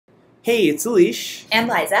Hey, it's Alish. And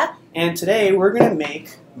Liza. And today we're going to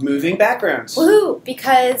make moving backgrounds. Woohoo!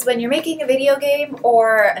 Because when you're making a video game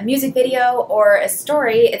or a music video or a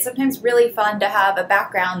story, it's sometimes really fun to have a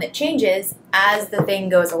background that changes as the thing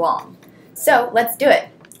goes along. So let's do it.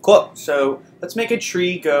 Cool. So let's make a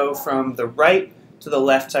tree go from the right to the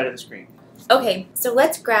left side of the screen. Okay, so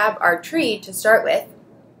let's grab our tree to start with.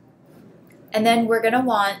 And then we're going to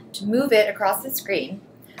want to move it across the screen.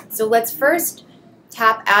 So let's first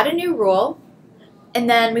tap Add a New Rule. And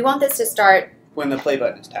then we want this to start when the play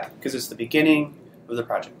button is tapped, because it's the beginning of the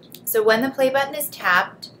project. So when the play button is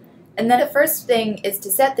tapped, and then the first thing is to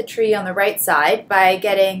set the tree on the right side by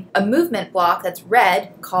getting a movement block that's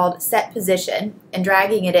red called Set Position and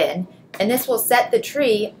dragging it in. And this will set the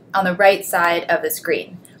tree on the right side of the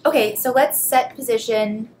screen. Okay, so let's set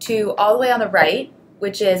position to all the way on the right,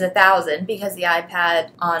 which is 1,000 because the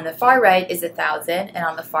iPad on the far right is 1,000 and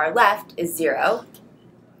on the far left is 0.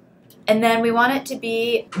 And then we want it to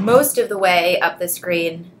be most of the way up the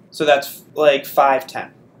screen. So that's like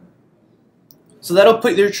 510. So that'll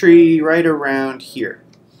put your tree right around here.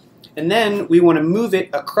 And then we want to move it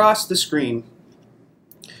across the screen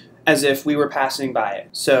as if we were passing by it.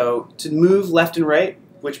 So to move left and right,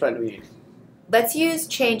 which button do we need? Let's use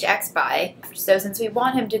change X by. So since we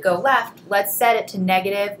want him to go left, let's set it to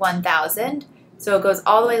 -1000. So it goes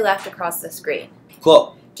all the way left across the screen.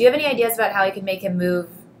 Cool. Do you have any ideas about how we can make him move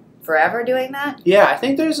forever doing that? Yeah, I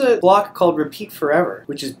think there's a block called repeat forever,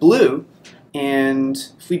 which is blue. And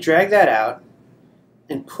if we drag that out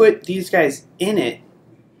and put these guys in it,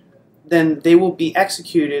 then they will be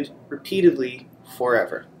executed repeatedly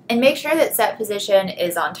forever. And make sure that set position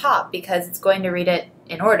is on top because it's going to read it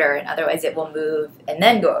in order, and otherwise it will move and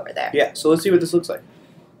then go over there. Yeah, so let's see what this looks like.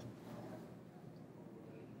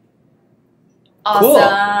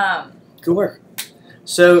 Awesome. Cool. Good work.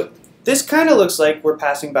 So this kind of looks like we're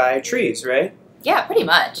passing by trees, right? Yeah, pretty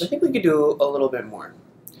much. I think we could do a little bit more.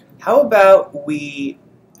 How about we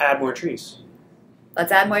add more trees?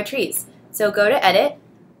 Let's add more trees. So go to Edit,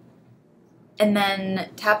 and then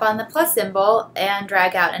tap on the plus symbol and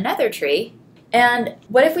drag out another tree. And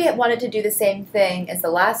what if we wanted to do the same thing as the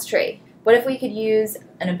last tree? What if we could use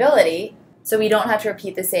an ability so we don't have to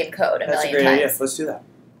repeat the same code a million times? That's a great idea. Let's do that.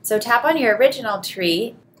 So tap on your original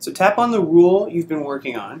tree. So tap on the rule you've been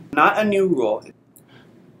working on, not a new rule.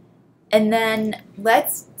 And then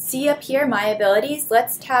let's see up here, My Abilities.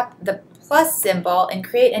 Let's tap the plus symbol and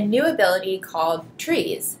create a new ability called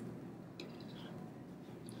Trees.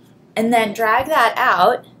 And then drag that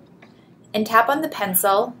out and tap on the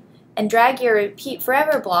pencil and drag your Repeat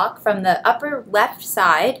Forever block from the upper left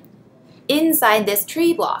side inside this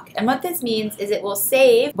tree block. And what this means is it will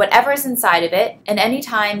save whatever's inside of it, and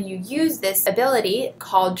anytime you use this ability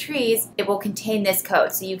called Trees, it will contain this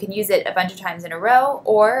code. So you can use it a bunch of times in a row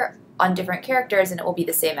or on different characters, and it will be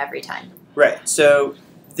the same every time. Right, so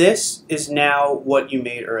this is now what you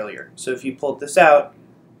made earlier. So if you pulled this out,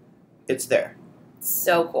 it's there.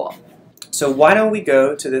 So cool. So why don't we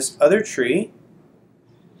go to this other tree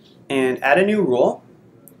and add a new rule.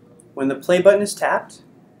 When the play button is tapped,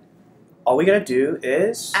 all we gotta do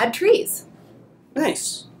is add trees.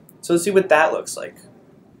 Nice. So let's see what that looks like.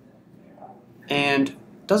 And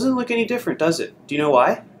doesn't look any different, does it? Do you know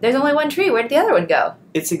why? There's only one tree. Where did the other one go?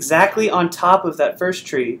 It's exactly on top of that first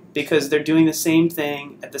tree because they're doing the same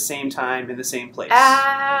thing at the same time in the same place.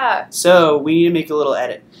 Ah! So we need to make a little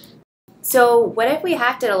edit. So what if we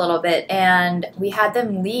hacked it a little bit and we had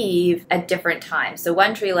them leave at different times? So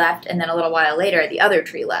one tree left and then a little while later the other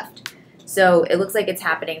tree left. So it looks like it's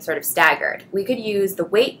happening sort of staggered. We could use the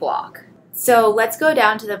wait block. So let's go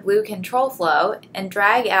down to the blue control flow and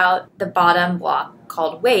drag out the bottom block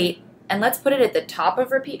called wait, and let's put it at the top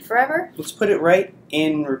of Repeat Forever. Let's put it right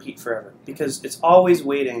in Repeat Forever because it's always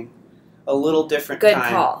waiting a little different Good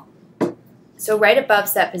time. call. So right above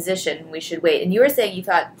set position we should wait. And you were saying you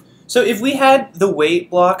thought... So if we had the wait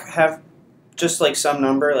block have just like some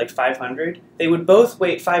number, like 500, they would both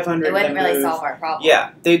wait 500 it wouldn't and really move. solve our problem.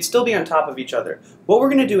 Yeah, they'd still be on top of each other. What we're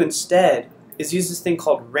going to do instead is use this thing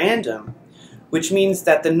called random, which means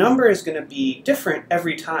that the number is going to be different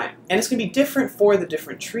every time. And it's going to be different for the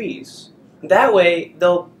different trees. That way,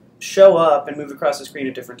 they'll show up and move across the screen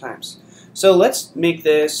at different times. So let's make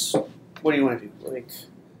this, what do you want to do? Like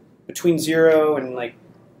between 0 and like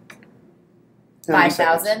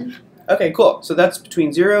 5,000? Okay, cool. So that's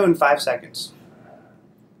between 0 and 5 seconds.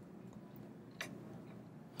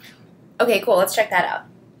 Okay, cool. Let's check that out.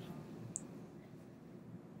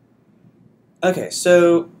 Okay,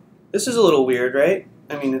 so this is a little weird, right?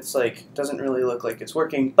 I mean, it's like, doesn't really look like it's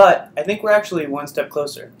working, but I think we're actually one step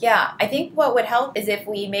closer. Yeah, I think what would help is if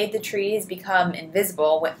we made the trees become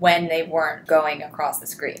invisible when they weren't going across the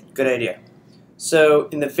screen. Good idea. So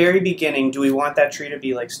in the very beginning, do we want that tree to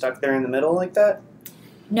be like stuck there in the middle like that?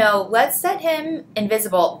 No, let's set him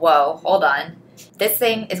invisible. Whoa, hold on. This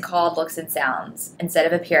thing is called looks and sounds instead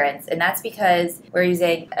of appearance, and that's because we're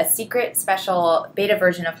using a secret special beta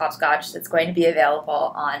version of Hopscotch that's going to be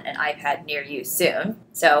available on an iPad near you soon,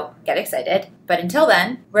 so get excited. But until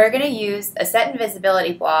then, we're going to use a set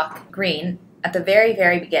invisibility block, green, at the very,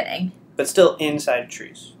 very beginning. But still inside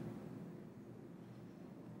trees.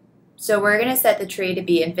 So we're going to set the tree to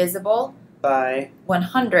be invisible By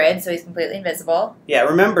 100, so he's completely invisible. Yeah,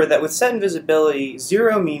 remember that with set invisibility,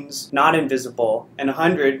 0 means not invisible, and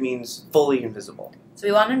 100 means fully invisible. So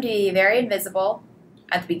we want him to be very invisible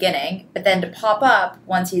at the beginning, but then to pop up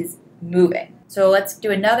once he's moving. So let's do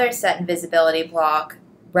another set invisibility block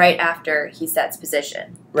right after he sets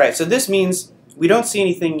position. Right, so this means we don't see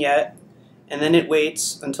anything yet, and then it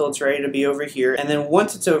waits until it's ready to be over here, and then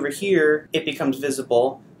once it's over here, it becomes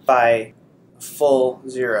visible by full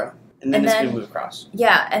 0. And then it's going to move across.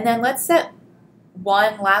 Yeah, and then let's set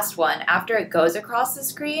one last one. After it goes across the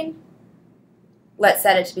screen, let's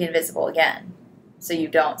set it to be invisible again. So you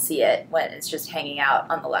don't see it when it's just hanging out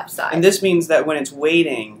on the left side. And this means that when it's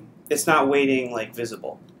waiting, it's not waiting like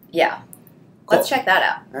visible. Yeah. Cool. Let's check that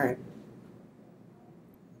out. All right.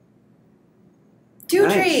 2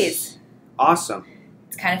 Nice. trees. Awesome.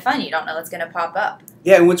 It's kind of fun. You don't know what's going to pop up.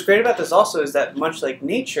 Yeah, and what's great about this also is that much like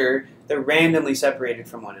nature, they're randomly separated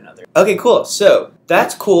from one another. Okay, cool. So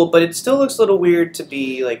that's cool, but it still looks a little weird to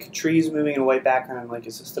be like trees moving in a white background. Like,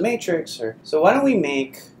 is this the Matrix? Or so why don't we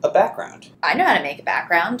make a background? I know how to make a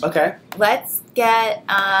background. Okay. Let's get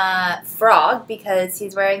Frog because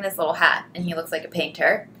he's wearing this little hat and he looks like a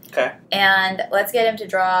painter. Okay. And let's get him to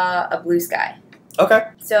draw a blue sky. Okay.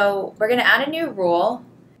 So we're going to add a new rule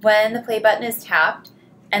when the play button is tapped,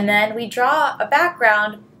 and then we draw a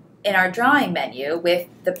background in our drawing menu with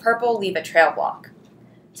the purple Leave a Trail block.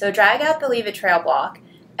 So drag out the Leave a Trail block,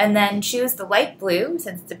 and then choose the light blue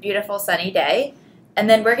since it's a beautiful sunny day, and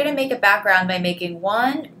then we're going to make a background by making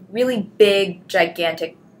one really big,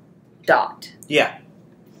 gigantic dot. Yeah.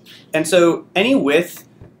 And so any width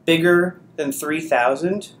bigger than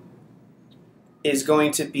 3,000 is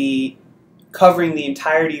going to be covering the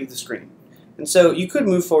entirety of the screen. And so you could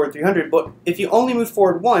move forward 300, but if you only move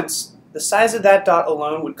forward once, the size of that dot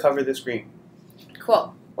alone would cover the screen.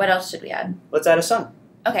 Cool. What else should we add? Let's add a sun.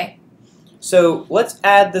 Okay. So let's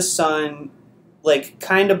add the sun like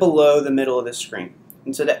kind of below the middle of the screen.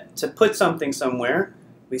 And so that to put something somewhere,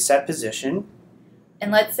 we set position.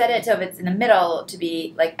 And let's set it so if it's in the middle to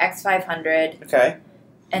be like X500. Okay.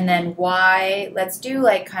 And then Y, let's do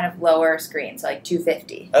like kind of lower screen, so like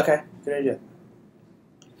 250. Okay, good idea.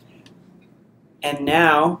 And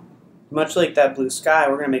now, much like that blue sky,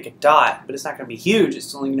 we're going to make a dot, but it's not going to be huge.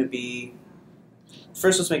 It's only going to be...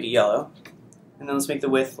 First, let's make it yellow. And then let's make the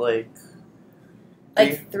width like...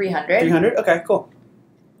 Like 300. 300? Okay, cool.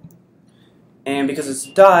 And because it's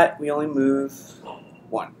a dot, we only move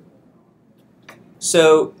 1.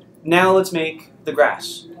 So now let's make the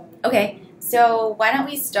grass. Okay, so why don't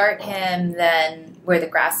we start him then where the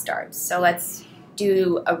grass starts? So let's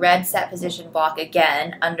do a red set position block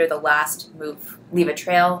again under the last move, leave a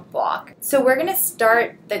trail block. So we're going to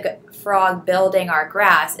start the frog building our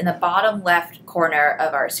grass in the bottom left corner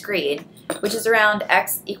of our screen, which is around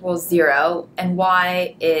X equals 0 and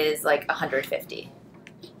Y is like 150.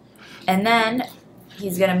 And then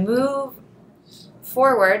he's going to move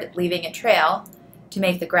forward, leaving a trail to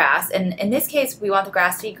make the grass. And in this case, we want the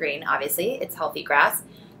grass to be green, obviously. It's healthy grass.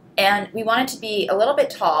 And we want it to be a little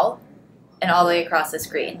bit tall and all the way across the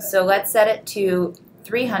screen. So let's set it to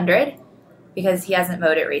 300 because he hasn't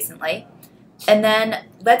mowed it recently. And then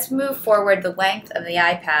let's move forward the length of the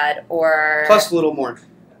iPad or... Plus a little more.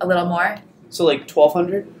 A little more? So like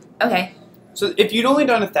 1,200? Okay. So if you'd only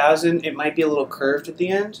done 1,000, it might be a little curved at the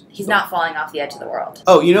end. He's not falling off the edge of the world.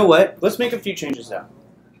 Oh, you know what? Let's make a few changes now.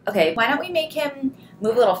 Okay, why don't we make him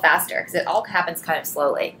move a little faster because it all happens kind of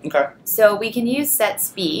slowly. Okay. So we can use set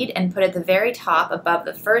speed and put it at the very top above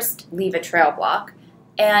the first leave a trail block.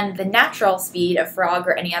 And the natural speed of Frog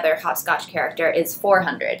or any other Hopscotch character is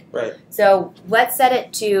 400. Right. So let's set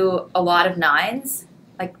it to a lot of 9s,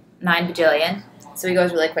 like 9 bajillion, so he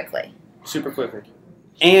goes really quickly. Super quickly.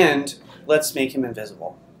 And let's make him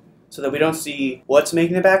invisible so that we don't see what's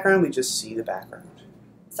making the background, we just see the background.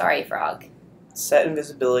 Sorry, Frog. Set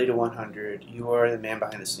invisibility to 100. You are the man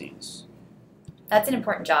behind the scenes. That's an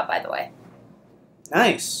important job, by the way.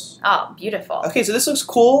 Nice. Oh, beautiful. Okay, so this looks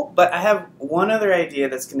cool, but I have one other idea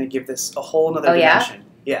that's going to give this a whole other dimension.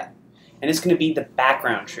 Yeah? And it's going to be the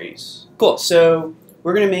background trees. Cool. So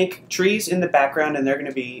we're going to make trees in the background, and they're going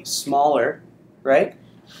to be smaller, right?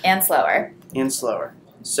 And slower. And slower.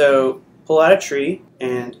 So pull out a tree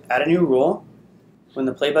and add a new rule when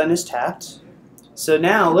the play button is tapped. So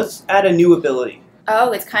now let's add a new ability.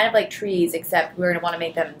 Oh, it's kind of like trees, except we're going to want to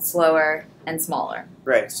make them slower and smaller.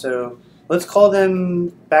 Right, so let's call them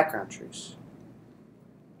background trees.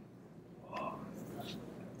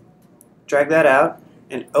 Drag that out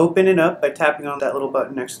and open it up by tapping on that little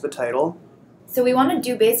button next to the title. So we want to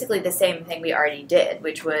do basically the same thing we already did,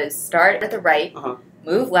 which was start at the right,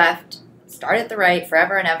 move left, start at the right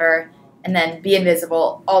forever and ever, and then be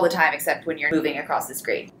invisible all the time except when you're moving across the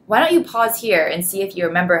screen. Why don't you pause here and see if you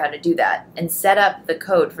remember how to do that, and set up the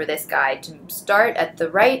code for this guy to start at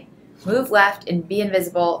the right, move left, and be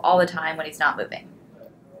invisible all the time when he's not moving.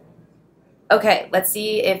 Okay, let's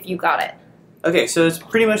see if you got it. Okay, so it's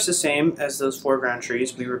pretty much the same as those foreground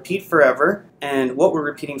trees. We repeat forever, and what we're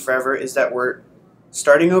repeating forever is that we're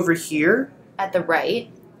starting over here. At the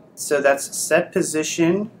right. So that's set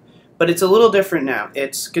position, but it's a little different now.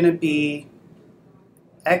 It's going to be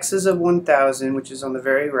X's of 1,000, which is on the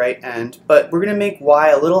very right end, but we're going to make Y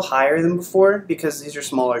a little higher than before because these are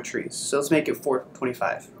smaller trees. So let's make it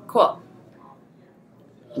 425. Cool.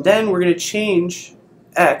 Then we're going to change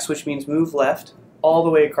X, which means move left, all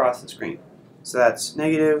the way across the screen. So that's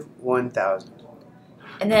negative 1,000.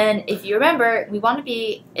 And then, if you remember, we want to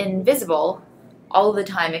be invisible all of the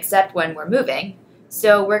time except when we're moving.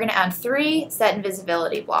 So we're going to add 3 set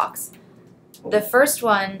invisibility blocks. The first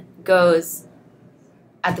one goes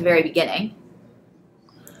at the very beginning.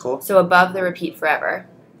 Cool. So above the repeat forever.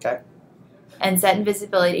 Okay. And set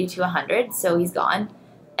invisibility to 100, so he's gone.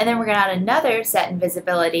 And then we're going to add another set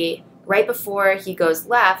invisibility right before he goes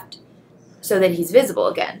left so that he's visible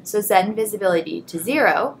again. So set invisibility to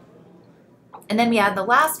 0. And then we add the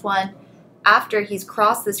last one after he's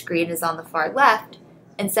crossed the screen, is on the far left,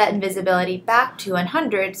 and set invisibility back to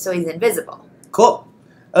 100 so he's invisible. Cool.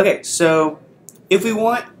 Okay, so if we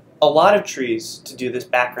want a lot of trees to do this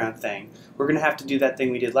background thing, we're going to have to do that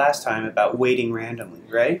thing we did last time about weighting randomly,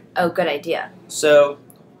 right? Oh, good idea. So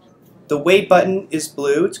the weight button is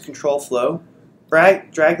blue, it's control flow.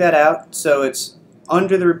 Drag that out so it's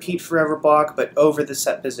under the repeat forever block but over the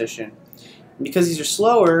set position. And because these are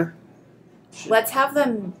slower, let's have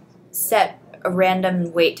them set a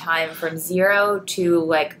random wait time from 0 to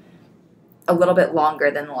like a little bit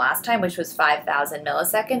longer than the last time, which was 5,000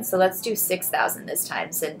 milliseconds. So let's do 6,000 this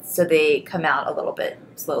time, so they come out a little bit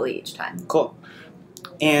slowly each time. Cool.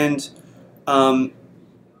 And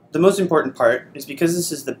the most important part is because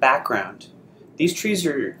this is the background, these trees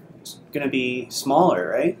are going to be smaller,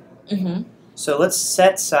 right? Mm-hmm. So let's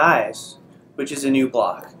set size, which is a new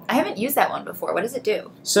block. I haven't used that one before. What does it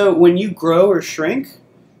do? So when you grow or shrink,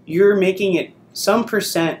 you're making it some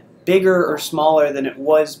percent bigger or smaller than it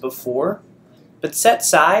was before. But set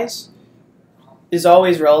size is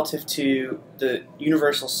always relative to the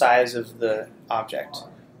universal size of the object.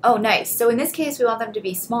 Oh, nice. So in this case, we want them to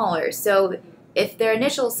be smaller. So if their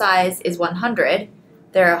initial size is 100,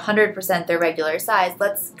 they're 100% their regular size.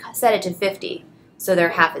 Let's set it to 50, so they're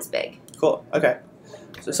half as big. Cool. Okay.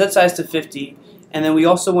 So set size to 50, and then we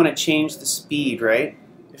also want to change the speed, right?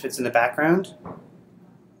 If it's in the background.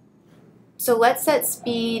 So let's set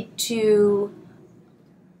speed to,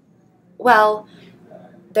 well,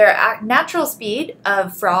 their natural speed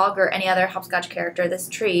of Frog or any other hopscotch character, this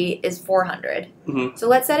tree, is 400. Mm-hmm. So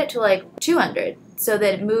let's set it to like 200 so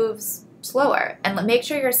that it moves slower. And make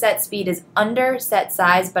sure your set speed is under set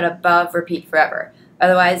size but above repeat forever.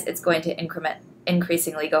 Otherwise, it's going to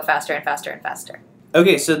increasingly go faster and faster and faster.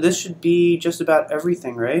 Okay, so this should be just about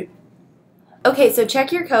everything, right? Okay, so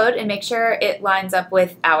check your code and make sure it lines up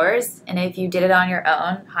with ours. And if you did it on your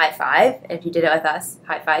own, high five. If you did it with us,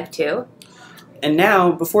 high five too. And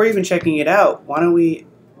now, before even checking it out, why don't we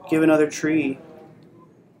give another tree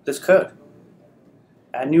this code?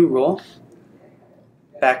 Add new rule.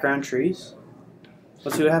 Background trees.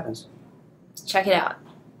 Let's see what happens. Let's check it out.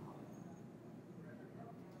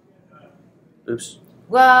 Oops.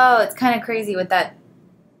 Whoa, it's kind of crazy with that.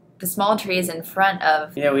 The small tree is in front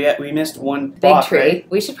of Yeah, we missed one big block, tree.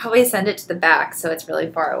 right? We should probably send it to the back so it's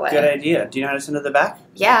really far away. Good idea. Do you know how to send it to the back?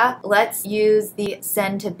 Yeah, let's use the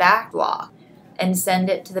send to back block and send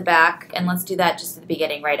it to the back, and let's do that just at the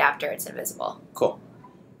beginning right after it's invisible. Cool.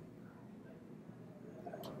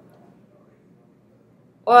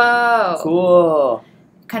 Whoa. Cool.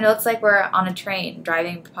 Kind of looks like we're on a train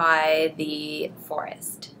driving by the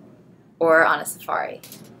forest or on a safari.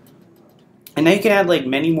 And now you can add like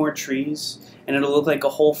many more trees, and it'll look like a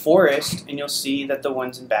whole forest, and you'll see that the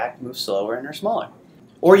ones in back move slower and are smaller.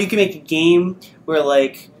 Or you can make a game where,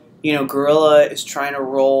 like, Gorilla is trying to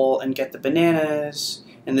roll and get the bananas,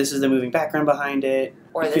 and this is the moving background behind it.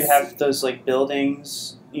 Or you could have those like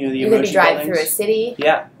buildings, the you could emoji drive buildings. through a city.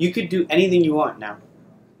 Yeah, you could do anything you want now.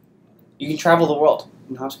 You can travel the world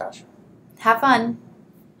in Hopscotch. Have fun.